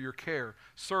is under your care,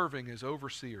 serving as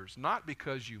overseers, not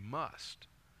because you must,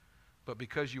 but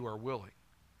because you are willing,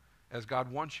 as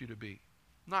God wants you to be.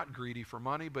 Not greedy for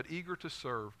money, but eager to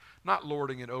serve, not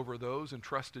lording it over those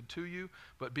entrusted to you,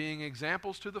 but being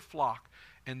examples to the flock.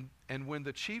 And when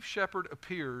the chief shepherd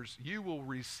appears, you will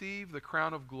receive the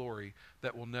crown of glory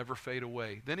that will never fade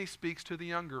away. Then he speaks to the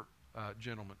younger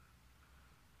gentleman.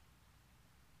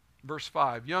 Verse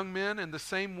 5, young men, in the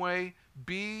same way,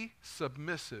 be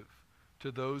submissive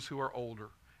to those who are older.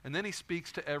 And then he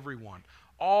speaks to everyone.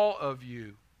 All of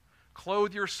you,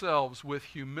 clothe yourselves with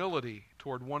humility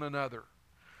toward one another,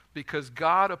 because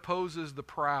God opposes the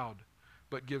proud,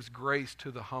 but gives grace to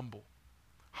the humble.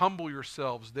 Humble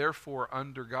yourselves, therefore,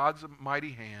 under God's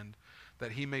mighty hand,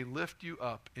 that he may lift you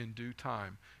up in due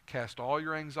time. Cast all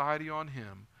your anxiety on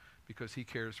him, because he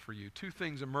cares for you. Two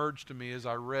things emerged to me as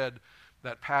I read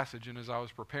that passage, and as I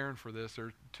was preparing for this, there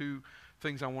are two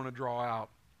things I want to draw out.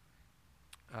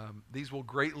 These will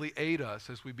greatly aid us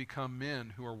as we become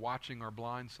men who are watching our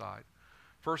blind side.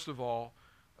 First of all,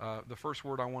 the first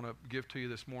word I want to give to you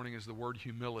this morning is the word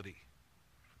humility.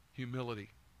 Humility.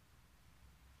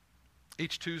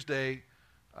 Each Tuesday,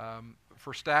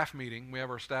 for staff meeting, we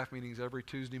have our staff meetings every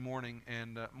Tuesday morning,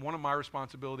 and one of my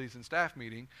responsibilities in staff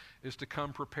meeting is to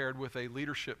come prepared with a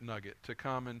leadership nugget, to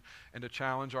come and to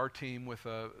challenge our team with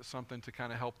something to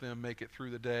kind of help them make it through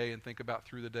the day and think about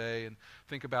through the day and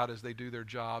think about as they do their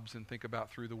jobs and think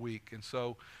about through the week. And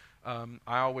so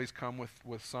I always come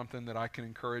with something that I can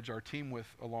encourage our team with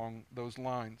along those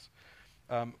lines.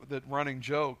 The running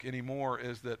joke anymore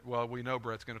is that, well, we know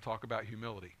Brett's going to talk about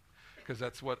humility, because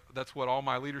that's what all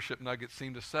my leadership nuggets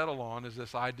seem to settle on, is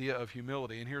this idea of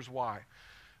humility. And here's why.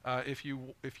 If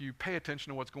you pay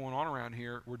attention to what's going on around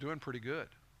here, we're doing pretty good.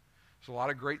 There's a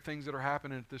lot of great things that are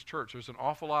happening at this church. There's an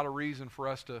awful lot of reason for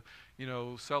us to,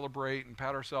 celebrate and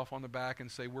pat ourselves on the back and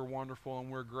say we're wonderful and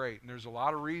we're great. And there's a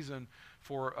lot of reason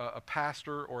for a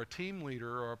pastor or a team leader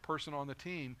or a person on the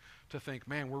team to think,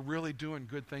 man, we're really doing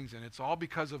good things, and it's all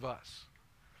because of us.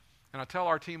 And I tell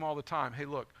our team all the time, hey,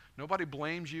 look, nobody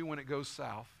blames you when it goes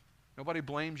south. Nobody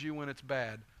blames you when it's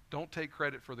bad. Don't take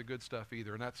credit for the good stuff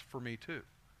either, and that's for me too.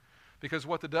 Because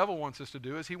what the devil wants us to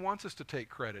do is he wants us to take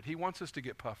credit. He wants us to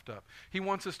get puffed up. He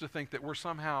wants us to think that we're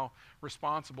somehow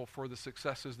responsible for the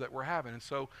successes that we're having. And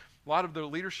so a lot of the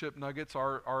leadership nuggets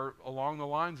are along the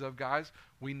lines of, guys,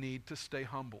 we need to stay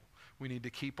humble. We need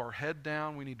to keep our head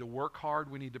down. We need to work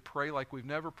hard. We need to pray like we've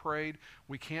never prayed.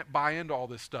 We can't buy into all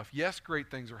this stuff. Yes,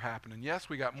 great things are happening. Yes,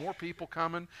 we got more people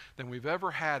coming than we've ever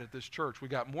had at this church. We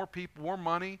got more people, more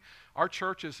money. Our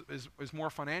church is more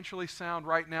financially sound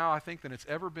right now, I think, than it's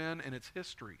ever been in its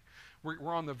history.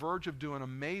 We're on the verge of doing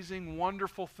amazing,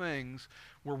 wonderful things.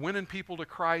 We're winning people to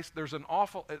Christ. There's an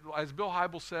awful, as Bill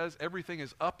Hybel says, everything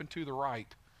is up and to the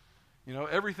right.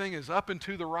 Everything is up and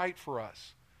to the right for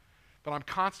us. But I'm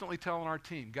constantly telling our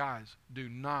team, guys, do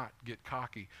not get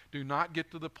cocky. Do not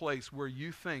get to the place where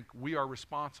you think we are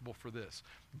responsible for this.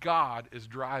 God is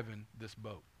driving this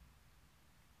boat.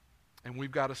 And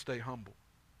we've got to stay humble.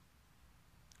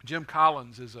 Jim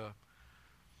Collins is a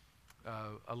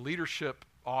leadership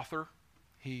author.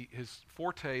 His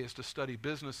forte is to study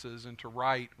businesses and to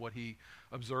write what he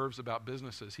observes about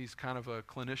businesses. He's kind of a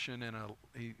clinician and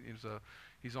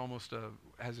he's almost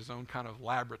has his own kind of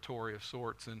laboratory of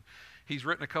sorts. And he's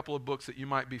written a couple of books that you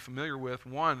might be familiar with.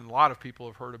 One a lot of people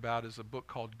have heard about is a book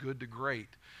called Good to Great.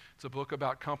 It's a book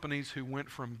about companies who went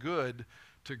from good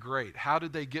to great. How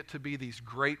did they get to be these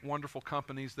great, wonderful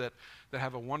companies that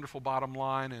have a wonderful bottom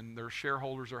line and their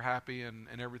shareholders are happy and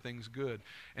everything's good?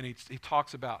 And he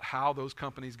talks about how those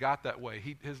companies got that way.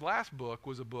 His last book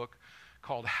was a book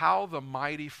called How the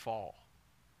Mighty Fall.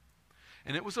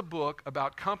 And it was a book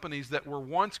about companies that were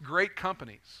once great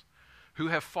companies who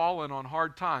have fallen on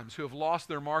hard times, who have lost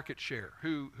their market share,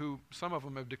 who some of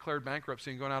them have declared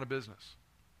bankruptcy and gone out of business.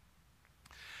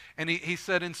 And he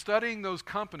said in studying those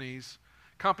companies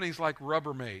like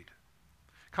Rubbermaid,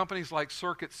 companies like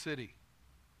Circuit City,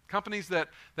 companies that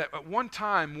at one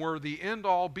time were the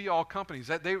end-all, be-all companies,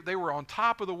 that they were on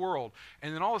top of the world,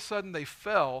 and then all of a sudden they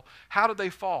fell. How did they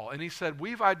fall? And he said,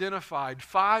 we've identified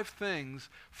 5 things,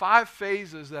 5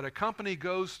 phases that a company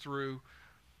goes through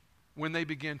when they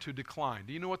begin to decline.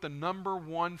 Do you know what the number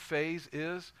 1 phase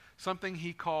is? Something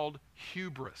he called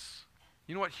hubris.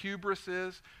 You know what hubris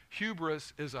is?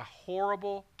 Hubris is a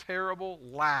horrible, terrible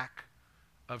lack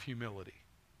of humility.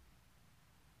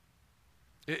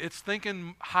 It's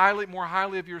thinking more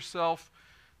highly of yourself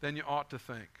than you ought to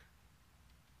think.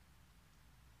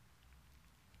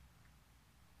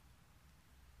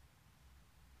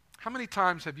 How many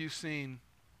times have you seen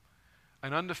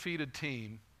an undefeated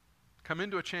team come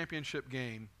into a championship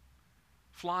game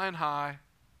flying high,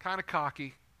 kind of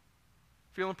cocky,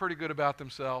 feeling pretty good about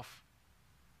themselves,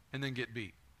 and then get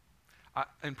beat?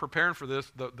 In preparing for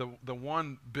this, the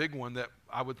one big one that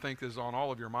I would think is on all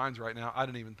of your minds right now, I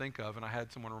didn't even think of, and I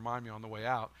had someone remind me on the way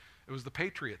out. It was the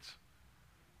Patriots.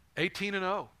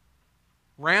 18-0.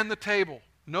 Ran the table.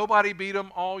 Nobody beat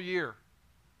them all year.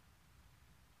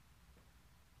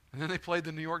 And then they played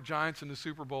the New York Giants in the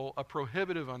Super Bowl, a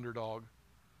prohibitive underdog,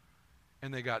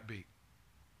 and they got beat.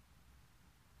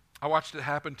 I watched it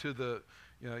happen to the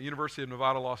University of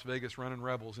Nevada, Las Vegas Running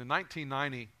Rebels. In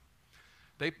 1990,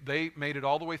 they made it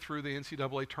all the way through the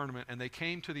NCAA tournament, and they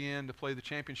came to the end to play the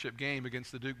championship game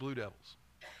against the Duke Blue Devils.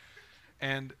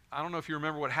 And I don't know if you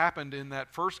remember what happened in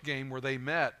that first game where they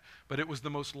met, but it was the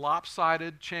most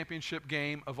lopsided championship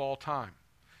game of all time.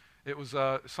 It was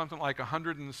something like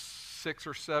 106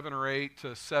 or 7 or 8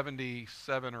 to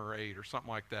 77 or 8 or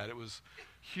something like that. It was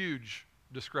huge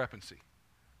discrepancy.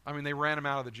 I mean, they ran them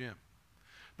out of the gym.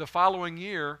 The following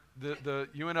year, the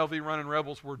UNLV Running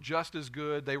Rebels were just as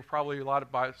good. They were probably,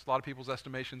 by a lot of people's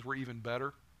estimations, were even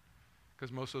better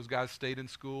because most of those guys stayed in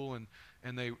school and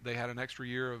they had an extra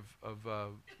year of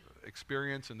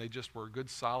experience, and they just were a good,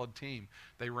 solid team.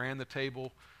 They ran the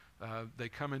table. They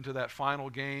come into that final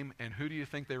game, and who do you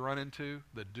think they run into?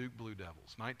 The Duke Blue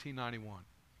Devils, 1991.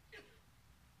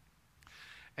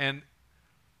 And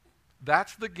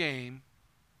that's the game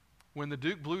when the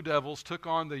Duke Blue Devils took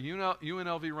on the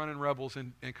UNLV Running Rebels,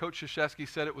 and Coach Krzyzewski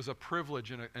said it was a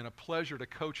privilege and a pleasure to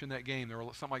coach in that game. There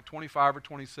were something like 25 or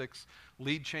 26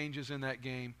 lead changes in that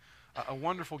game. A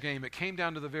wonderful game. It came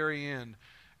down to the very end,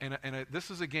 and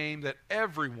this is a game that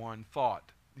everyone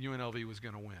thought UNLV was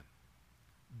going to win.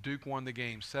 Duke won the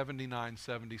game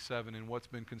 79-77 in what's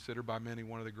been considered by many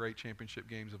one of the great championship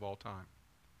games of all time.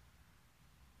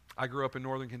 I grew up in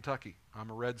northern Kentucky. I'm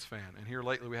a Reds fan, and here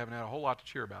lately we haven't had a whole lot to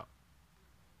cheer about.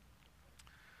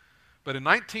 But in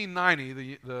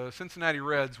 1990, the Cincinnati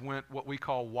Reds went what we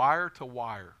call wire to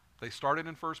wire. They started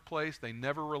in first place. They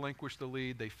never relinquished the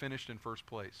lead. They finished in first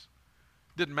place.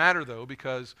 Didn't matter, though,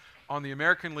 because on the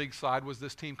American League side was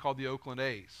this team called the Oakland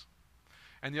A's.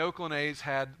 And the Oakland A's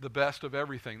had the best of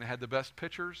everything. They had the best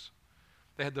pitchers.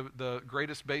 They had the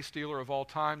greatest base stealer of all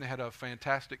time. They had a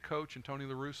fantastic coach in Tony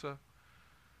La Russa.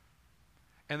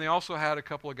 And they also had a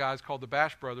couple of guys called the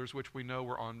Bash Brothers, which we know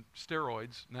were on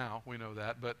steroids now. We know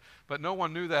that. But no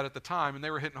one knew that at the time, and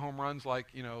they were hitting home runs like,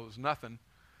 it was nothing.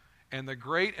 And the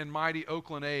great and mighty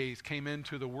Oakland A's came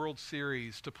into the World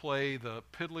Series to play the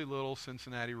piddly little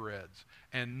Cincinnati Reds,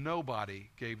 and nobody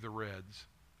gave the Reds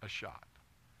a shot.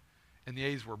 And the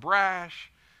A's were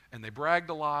brash, and they bragged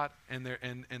a lot, and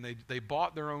they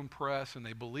bought their own press, and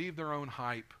they believed their own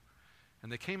hype,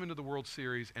 and they came into the World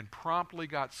Series and promptly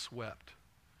got swept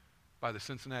by the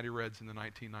Cincinnati Reds in the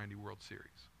 1990 World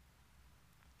Series.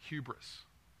 Hubris,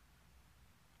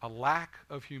 a lack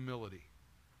of humility,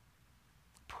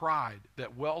 pride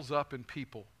that wells up in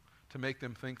people to make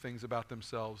them think things about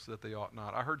themselves that they ought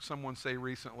not. I heard someone say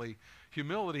recently,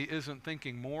 humility isn't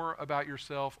thinking more about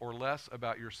yourself or less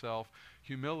about yourself.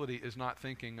 Humility is not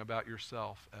thinking about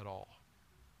yourself at all.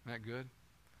 Isn't that good?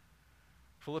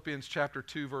 Philippians chapter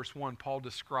 2, verse 1, Paul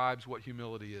describes what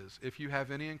humility is. If you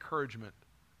have any encouragement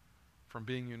from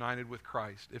being united with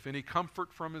Christ, if any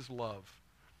comfort from his love,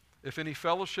 if any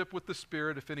fellowship with the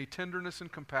Spirit, if any tenderness and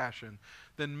compassion,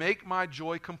 then make my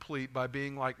joy complete by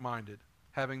being like-minded,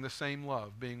 having the same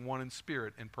love, being one in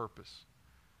spirit and purpose.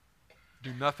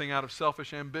 Do nothing out of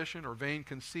selfish ambition or vain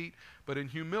conceit, but in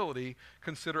humility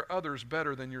consider others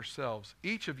better than yourselves.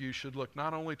 Each of you should look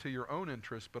not only to your own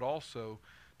interests, but also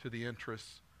to the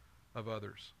interests of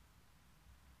others.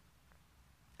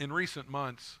 In recent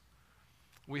months,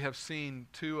 we have seen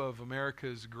two of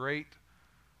America's great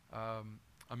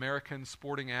American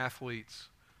sporting athletes,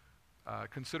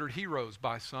 considered heroes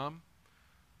by some,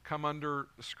 come under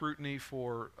scrutiny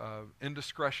for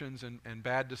indiscretions and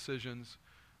bad decisions,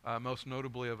 most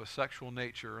notably of a sexual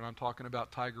nature. And I'm talking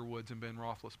about Tiger Woods and Ben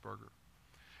Roethlisberger.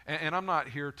 And I'm not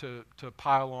here to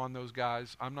pile on those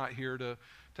guys. I'm not here to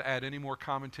add any more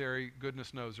commentary.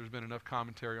 Goodness knows there's been enough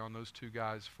commentary on those two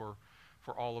guys for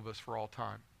all of us for all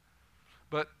time.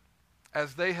 But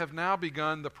as they have now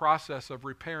begun the process of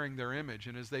repairing their image,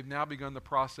 and as they've now begun the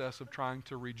process of trying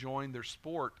to rejoin their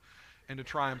sport and to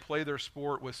try and play their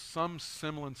sport with some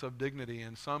semblance of dignity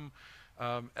and some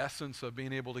essence of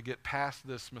being able to get past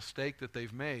this mistake that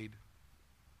they've made,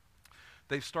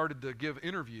 they've started to give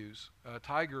interviews.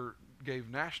 Tiger gave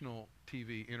national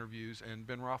TV interviews, and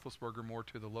Ben Roethlisberger more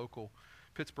to the local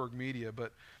Pittsburgh media.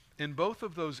 But in both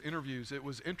of those interviews, it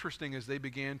was interesting as they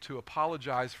began to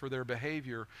apologize for their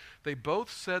behavior. They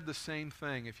both said the same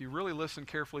thing. If you really listen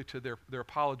carefully to their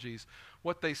apologies,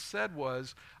 what they said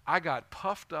was, I got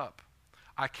puffed up.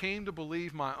 I came to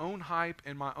believe my own hype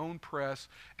and my own press,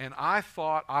 and I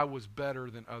thought I was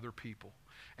better than other people.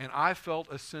 And I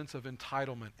felt a sense of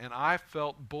entitlement, and I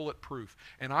felt bulletproof,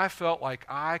 and I felt like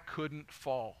I couldn't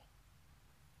fall.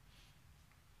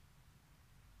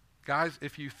 Guys,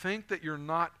 if you think that you're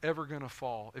not ever going to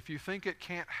fall, if you think it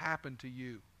can't happen to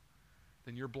you,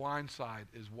 then your blind side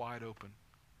is wide open.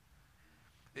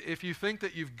 If you think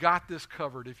that you've got this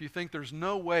covered, if you think there's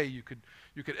no way you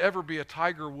could ever be a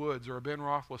Tiger Woods or a Ben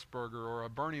Roethlisberger or a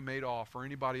Bernie Madoff or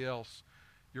anybody else,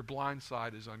 your blind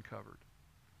side is uncovered.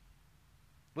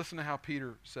 Listen to how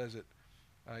Peter says it.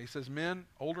 He says, men,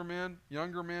 older men,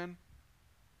 younger men,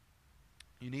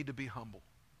 you need to be humble.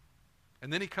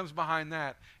 And then he comes behind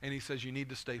that and he says you need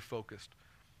to stay focused.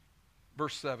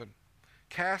 Verse 7,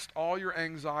 cast all your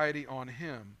anxiety on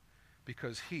him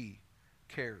because he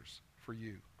cares for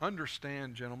you.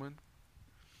 Understand, gentlemen,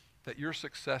 that your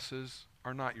successes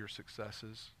are not your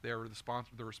successes. They are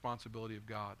the responsibility of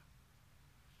God.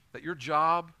 That your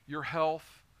job, your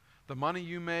health, the money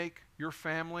you make, your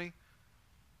family,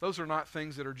 Those are not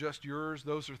things that are just yours.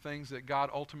 Those are things that God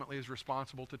ultimately is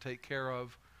responsible to take care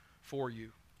of for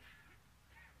you.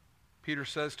 Peter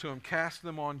says to him, cast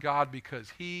them on God because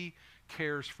He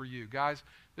cares for you. Guys,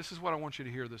 this is what I want you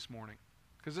to hear this morning.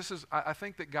 Because I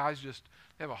think that guys just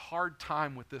have a hard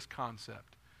time with this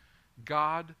concept.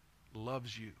 God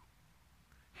loves you.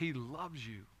 He loves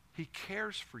you. He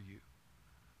cares for you.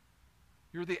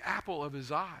 You're the apple of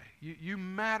His eye. You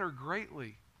matter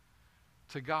greatly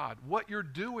to God. What you're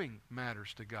doing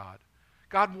matters to God.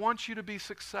 God wants you to be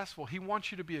successful. He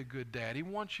wants you to be a good dad. He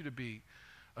wants you to be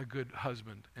a good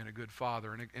husband and a good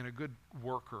father and a good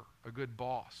worker, a good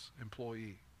boss,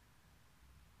 employee.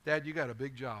 Dad, you got a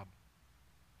big job.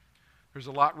 There's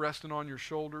a lot resting on your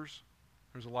shoulders.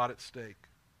 There's a lot at stake.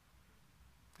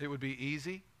 It would be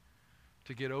easy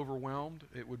to get overwhelmed.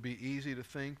 It would be easy to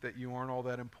think that you aren't all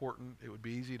that important. It would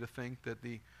be easy to think that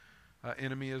the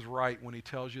enemy is right when he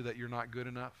tells you that you're not good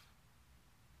enough.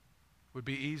 It would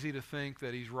be easy to think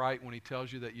that he's right when he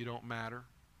tells you that you don't matter,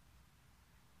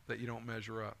 that you don't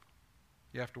measure up.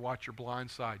 You have to watch your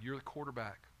blind side. You're the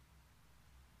quarterback.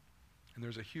 And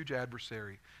there's a huge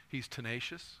adversary. He's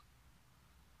tenacious.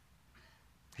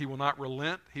 He will not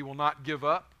relent. He will not give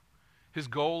up. His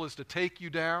goal is to take you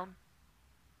down.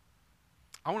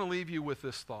 I want to leave you with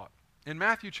this thought. In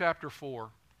Matthew chapter 4,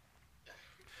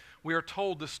 we are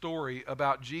told the story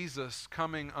about Jesus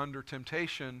coming under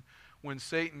temptation when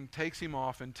Satan takes him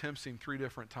off and tempts him 3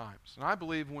 different times. And I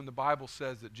believe when the Bible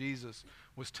says that Jesus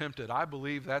was tempted, I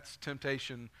believe that's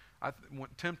temptation.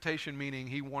 Temptation meaning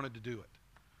he wanted to do it.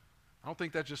 I don't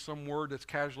think that's just some word that's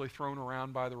casually thrown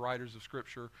around by the writers of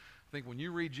Scripture. I think when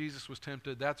you read Jesus was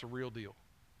tempted, that's a real deal.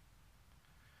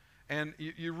 And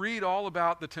you read all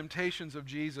about the temptations of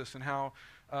Jesus and how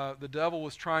the devil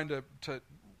was trying to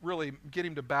really get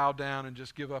him to bow down and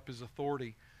just give up his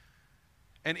authority.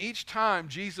 And each time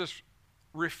Jesus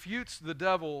refutes the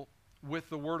devil with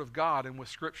the Word of God and with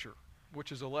Scripture,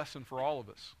 which is a lesson for all of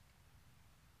us.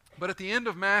 But at the end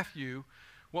of Matthew,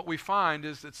 what we find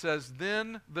is it says,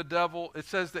 it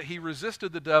says that he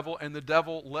resisted the devil and the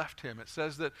devil left him. It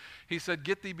says that he said,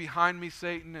 "Get thee behind me,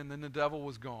 Satan," and then the devil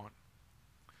was gone.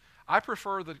 I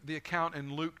prefer the account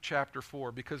in Luke chapter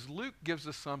 4 because Luke gives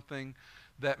us something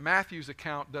that Matthew's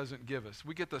account doesn't give us.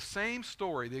 We get the same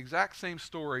story, the exact same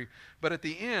story, but at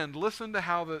the end, listen to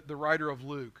how the writer of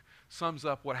Luke sums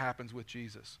up what happens with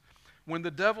Jesus. When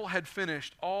the devil had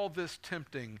finished all this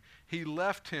tempting, he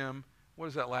left him, what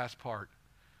is that last part?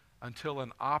 Until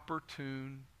an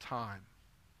opportune time.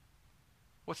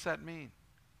 What's that mean?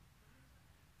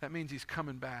 That means he's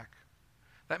coming back.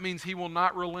 That means he will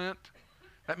not relent.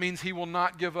 That means he will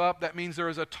not give up. That means there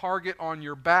is a target on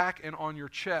your back and on your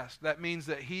chest. That means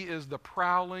that he is the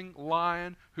prowling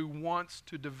lion who wants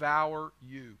to devour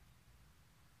you.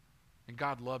 And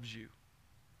God loves you.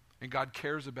 And God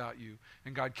cares about you.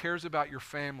 And God cares about your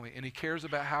family. And He cares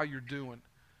about how you're doing.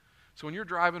 So when you're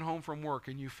driving home from work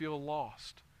and you feel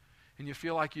lost, and you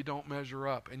feel like you don't measure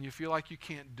up, and you feel like you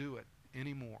can't do it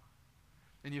anymore,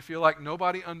 and you feel like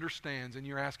nobody understands, and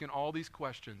you're asking all these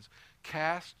questions,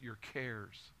 cast your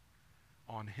cares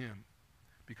on Him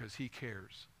because He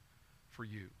cares for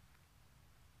you.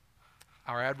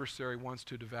 Our adversary wants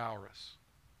to devour us.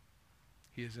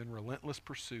 He is in relentless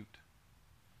pursuit.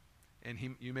 And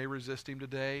you may resist him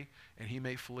today, and he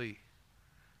may flee.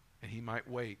 And he might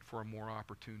wait for a more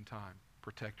opportune time.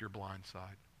 Protect your blind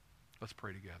side. Let's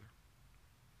pray together.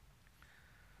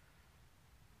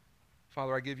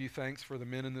 Father, I give you thanks for the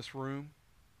men in this room,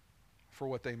 for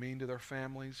what they mean to their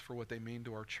families, for what they mean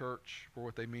to our church, for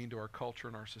what they mean to our culture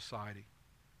and our society.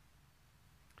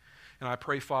 And I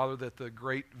pray, Father, that the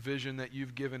great vision that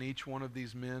you've given each one of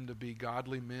these men to be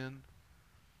godly men,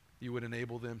 you would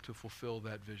enable them to fulfill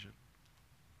that vision.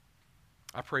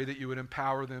 I pray that you would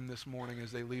empower them this morning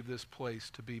as they leave this place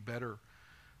to be better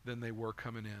than they were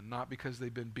coming in. Not because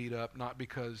they've been beat up, not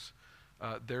because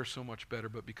they're so much better,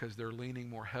 but because they're leaning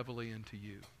more heavily into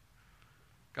you.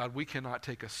 God, we cannot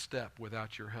take a step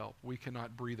without your help. We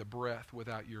cannot breathe a breath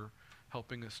without your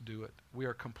helping us do it. We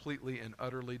are completely and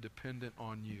utterly dependent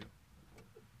on you.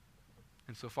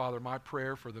 And so, Father, my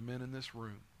prayer for the men in this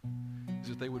room is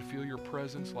that they would feel your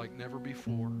presence like never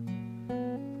before.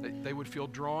 That they would feel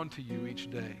drawn to you each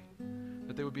day.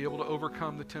 That they would be able to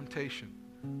overcome the temptation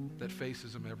that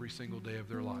faces them every single day of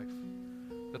their life.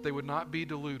 That they would not be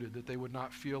deluded, that they would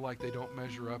not feel like they don't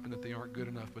measure up and that they aren't good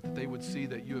enough, but that they would see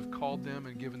that you have called them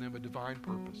and given them a divine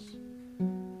purpose.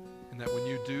 And that when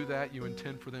you do that, you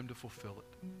intend for them to fulfill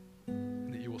it.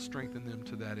 And that you will strengthen them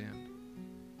to that end.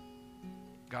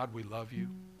 God, we love you.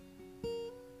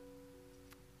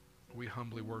 We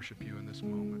humbly worship you in this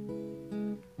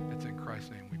moment. It's in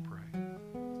Christ's name we pray.